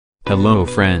Hello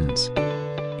friends.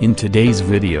 In today's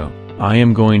video, I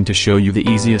am going to show you the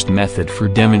easiest method for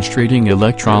demonstrating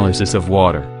electrolysis of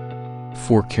water.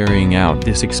 For carrying out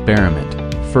this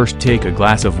experiment, first take a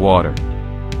glass of water.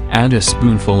 Add a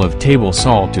spoonful of table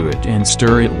salt to it and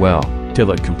stir it well,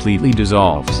 till it completely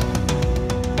dissolves.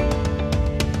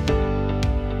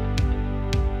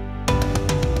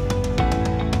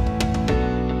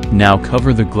 Now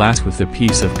cover the glass with a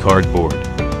piece of cardboard.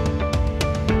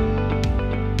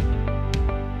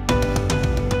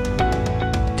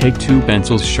 Take two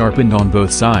pencils sharpened on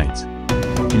both sides.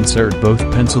 Insert both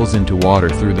pencils into water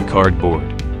through the cardboard.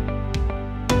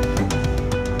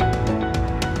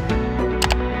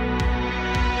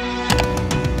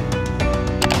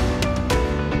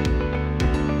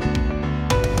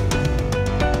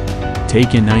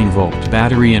 Take a 9-volt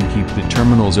battery and keep the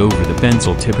terminals over the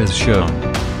pencil tip as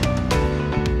shown.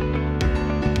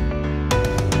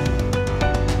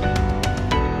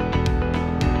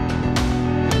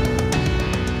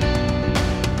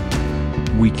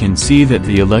 We can see that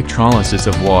the electrolysis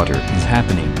of water is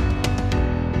happening.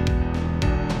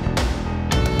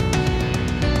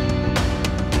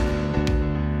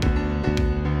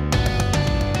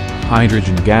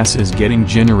 Hydrogen gas is getting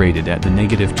generated at the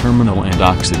negative terminal and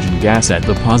oxygen gas at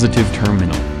the positive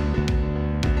terminal.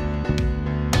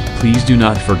 Please do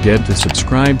not forget to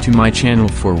subscribe to my channel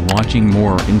for watching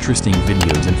more interesting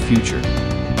videos in future.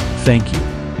 Thank you.